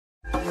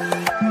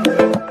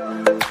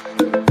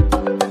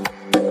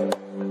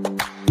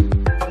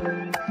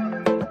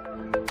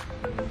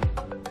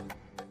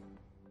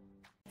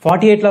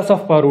48 laws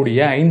of power உடைய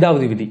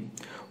 5வது விதி.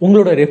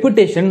 உங்களோட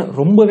ரெப்புடேஷன்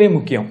ரொம்பவே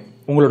முக்கியம்.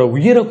 உங்களோட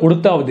உயிரை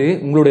கொடுத்தாவது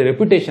உங்களோட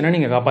ரெப்புடேஷனை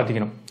நீங்க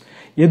காப்பாத்திக்கணும்.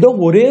 ஏதோ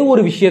ஒரே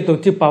ஒரு விஷயத்தை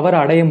வச்சு பவர்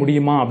அடைய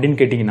முடியுமா அப்படின்னு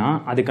கேட்டீங்கன்னா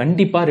அது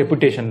கண்டிப்பா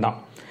ரெப்புடேஷன் தான்.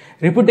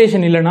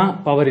 ரெப்புடேஷன் இல்லைன்னா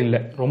பவர்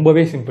இல்லை.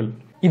 ரொம்பவே சிம்பிள்.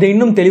 இதை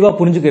இன்னும் தெளிவா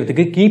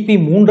புரிஞ்சுக்கிறதுக்கு கிபி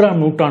 3ஆம்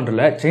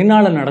நூற்றாண்டுல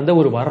சைனால நடந்த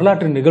ஒரு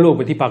வரலாற்று நிகழ்வை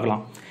பத்தி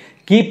பார்க்கலாம்.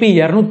 கிபி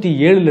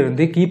 207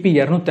 இருந்து கிபி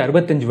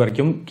 265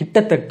 வரைக்கும்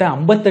கிட்டத்தட்ட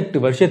 58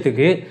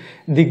 வருஷத்துக்கு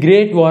தி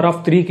கிரேட் வார்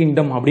ஆஃப் 3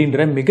 கிங்டம்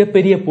அப்படின்ற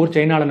மிகப்பெரிய போர்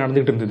சைனால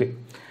நடந்துட்டு இருந்தது.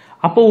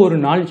 அப்போ ஒரு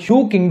நாள் ஷூ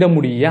கிங்டம்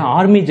உடைய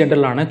ஆர்மி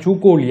ஜெனரலான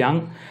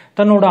சூகோலியாங்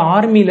தன்னோட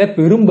ஆர்மியில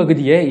பெரும்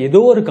பகுதியை ஏதோ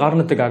ஒரு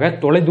காரணத்துக்காக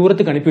தொலை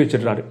தூரத்துக்கு அனுப்பி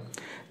வச்சிடுறாரு.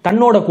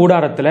 தன்னோட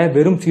கூடாரத்துல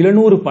வெறும் சில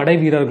நூறு படை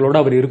வீரர்களோட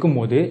அவர்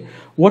இருக்கும்போது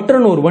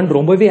ஒற்றன் ஒருவன்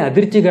ரொம்பவே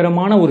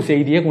அதிர்ச்சிகரமான ஒரு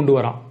செய்தியை கொண்டு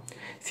வரான்.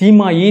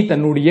 சீமாயி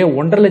தன்னுடைய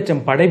 1.5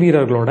 லட்சம் படை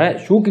வீரர்களோட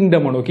ஷூ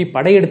கிங்டம் நோக்கி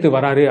படையெடுத்து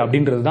வராரு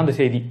அப்படின்றது தான் அந்த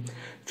செய்தி.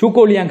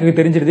 சூகோலியாங்குக்கு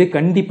தெரிஞ்சிருது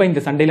கண்டிப்பா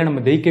இந்த சண்டையில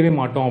நம்ம ஜெயிக்கவே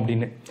மாட்டோம்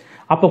அப்படின்னு.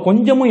 அப்ப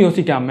கொஞ்சமும்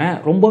யோசிக்காம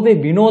ரொம்பவே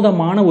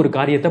வினோதமான ஒரு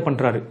காரியத்தை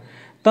பண்றாரு.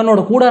 தன்னோட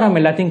கூடாரம்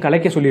எல்லாத்தையும்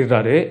கலைக்க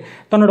சொல்லிடுறாரு.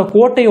 தன்னோட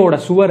கோட்டையோட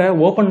சுவரை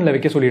ஓப்பன்ல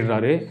வைக்க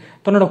சொல்லிடுறாரு.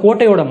 தன்னோட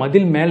கோட்டையோட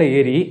மதில் மேலே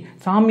ஏறி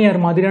சாமியார்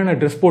மாதிரியான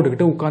ட்ரெஸ்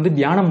போட்டுக்கிட்டு உட்காந்து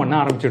தியானம் பண்ண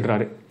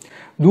ஆரம்பிச்சிடுறாரு.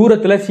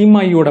 தூரத்துல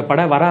சீமாயியோட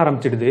படை வர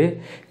ஆரம்பிச்சிடுது.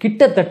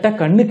 கிட்டத்தட்ட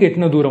கண்ணுக்கு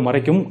எட்டின தூரம்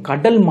வரைக்கும்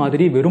கடல்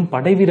மாதிரி வெறும்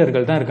படை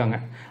வீரர்கள் தான் இருக்காங்க.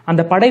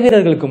 அந்த படை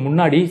வீரர்களுக்கு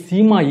முன்னாடி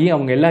சீமாயி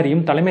அவங்க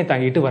எல்லாரையும் தலைமை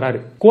தாங்கிட்டு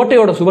வராரு.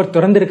 கோட்டையோட சுவர்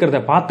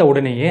திறந்திருக்கிறத பார்த்த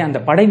உடனேயே அந்த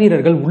படை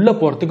வீரர்கள் உள்ள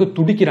போறதுக்கு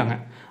துடிக்கிறாங்க.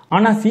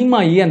 ஆனா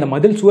சீமாயி அந்த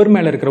மதில் சுவர்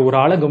மேல இருக்கிற ஒரு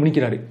ஆளை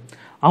கவனிக்கிறாரு.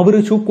 அவரு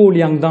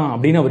சூகோலியாங் தான்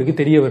அப்படின்னு அவருக்கு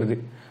தெரிய வருது.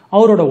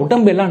 அவரோட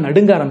உடம்பு எல்லாம்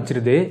நடுங்க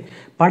ஆரம்பிச்சிருது.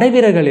 படை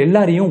வீரர்கள்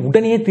எல்லாரையும்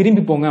உடனே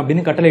திரும்பி போங்க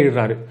அப்படின்னு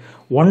கட்டளையிடுறாரு.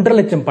 1.5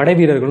 லட்சம் படை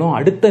வீரர்களும்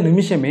அடுத்த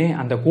நிமிஷமே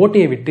அந்த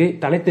கோட்டையை விட்டு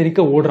தலை தெறிக்க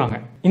ஓடுறாங்க.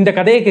 இந்த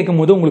கதையை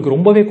கேட்கும் போது உங்களுக்கு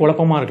ரொம்பவே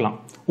குழப்பமா இருக்கலாம்.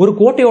 ஒரு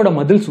கோட்டையோட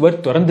மதில்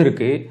சுவர்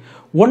திறந்திருக்கு,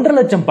 1.5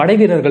 லட்சம் படை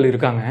வீரர்கள்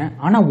இருக்காங்க,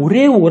 ஆனா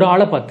ஒரே ஒரு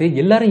ஆளை பார்த்து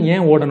எல்லாரும்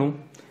ஏன் ஓடணும்?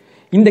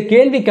 இந்த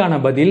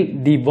கேள்விக்கான பதில்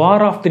தி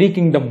வார் ஆஃப் 3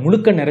 கிங்டம்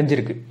முழுக்க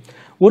நிறைஞ்சிருக்கு.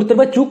 ஒரு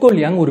தடவை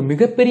சூகோலியாங் ஒரு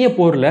மிகப்பெரிய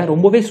போர்ல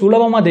ரொம்பவே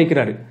சுலபமா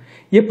ஜெயிக்கிறாரு.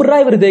 எப்படா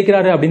இவர்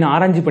ஜெயிக்கிறாரு அப்படின்னு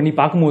ஆராய்ச்சி பண்ணி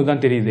பார்க்கும்போது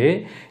தான் தெரியுது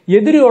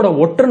எதிரியோட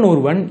ஒற்றன்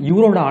ஒருவன்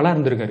இவரோட ஆளா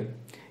இருந்திருக்காரு.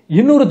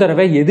 இன்னொரு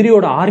தடவை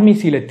எதிரியோட ஆர்மி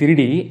சீலை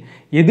திருடி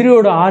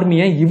எதிரியோட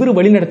ஆர்மியை இவர்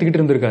வழி நடத்திக்கிட்டு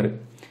இருந்திருக்காரு.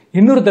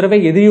 இன்னொரு தடவை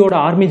எதிரியோட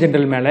ஆர்மி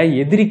ஜெனரல் மேல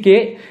எதிரிக்கே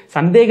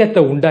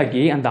சந்தேகத்தை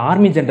உண்டாக்கி அந்த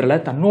ஆர்மி ஜெனரலை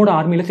தன்னோட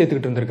ஆர்மியில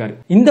சேர்த்துக்கிட்டு இருந்திருக்காரு.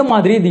 இந்த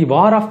மாதிரி தி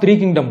வார் ஆஃப் 3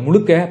 கிங்டம்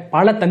முழுக்க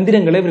பல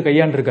தந்திரங்களை இவர்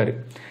கையாண்டிருக்காரு.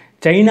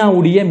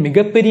 சைனாவுடைய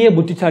மிகப்பெரிய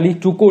புத்திசாலி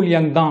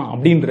சூகோலியாங் தான்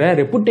அப்படின்ற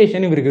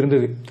ரெப்புடேஷன் இவருக்கு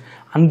இருந்தது.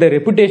 அந்த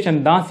ரெப்புடேஷன்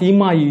தான்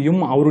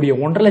சீமாயியும் அவருடைய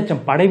 1.5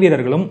 லட்சம் படை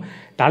வீரர்களும்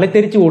தலை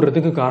தெரிச்சு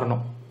ஓடுறதுக்கு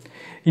காரணம்.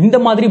 இந்த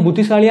மாதிரி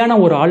புத்திசாலியான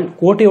ஒரு ஆள்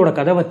கோட்டையோட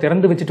கதவை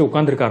திறந்து வச்சுட்டு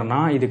உட்காந்துருக்காருன்னா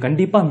இது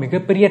கண்டிப்பா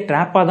மிகப்பெரிய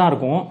ட்ராப்பா தான்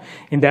இருக்கும்.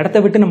 இந்த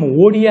இடத்த விட்டு நம்ம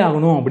ஓடியே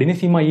ஆகணும் அப்படின்னு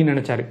சீமாயி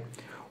நினைச்சாரு.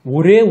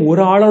 ஒரே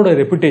ஒரு ஆளோட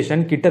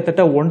ரெப்புடேஷன்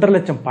கிட்டத்தட்ட 1.5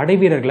 லட்சம் படை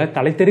வீரர்களை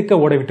தலை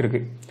தெறிக்க ஓட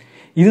விட்டுருக்கு.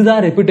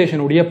 இதுதான்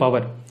ரெப்புடேஷனுடைய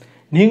பவர்.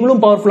 நீங்களும்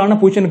பவர்ஃபுல்லான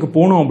பொசிஷனுக்கு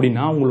போகணும்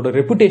அப்படின்னா உங்களோட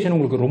ரெப்புடேஷன்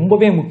உங்களுக்கு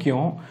ரொம்பவே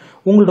முக்கியம்.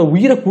 உங்களோட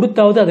உயிரை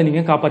கொடுத்தாவது அதை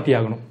நீங்க காப்பாற்றி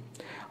ஆகணும்.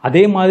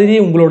 அதே மாதிரி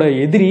உங்களோட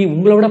எதிரி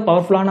உங்களை விட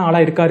பவர்ஃபுல்லான ஆளா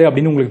இருக்காரு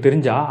அப்படின்னு உங்களுக்கு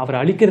தெரிஞ்சா அவரை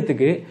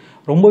அழிக்கிறதுக்கு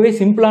ரொம்பவே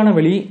சிம்பிளான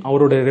வழி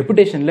அவரோட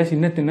ரெப்புடேஷன்ல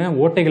சின்ன சின்ன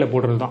ஓட்டைகளை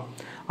போடுறது தான்.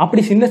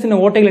 அப்படி சின்ன சின்ன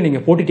ஓட்டைகளை நீங்க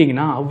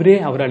போட்டுட்டீங்கன்னா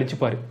அவரை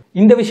அழிச்சுப்பாரு.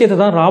 இந்த விஷயத்தை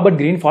தான் Robert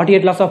green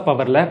 48 laws of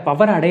powerல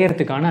power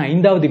அடையறதுக்கான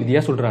 5வது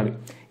விதியா சொல்றாரு.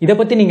 இதை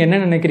பத்தி நீங்க என்ன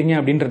நினைக்கிறீங்க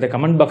அப்படின்றத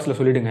கமெண்ட் பாக்ஸ்ல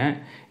சொல்லிடுங்க.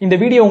 இந்த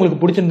வீடியோ உங்களுக்கு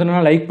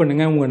பிடிச்சிருந்ததுன்னா லைக்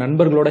பண்ணுங்க, உங்க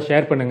நண்பர்களோட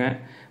ஷேர் பண்ணுங்க.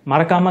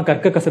 மறக்காம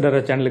கற்க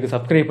கசடர சேனலுக்கு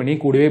சப்ஸ்கிரைப் பண்ணி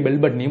கூடவே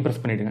பெல் பட்டனையும்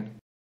பிரஸ் பண்ணிடுங்க.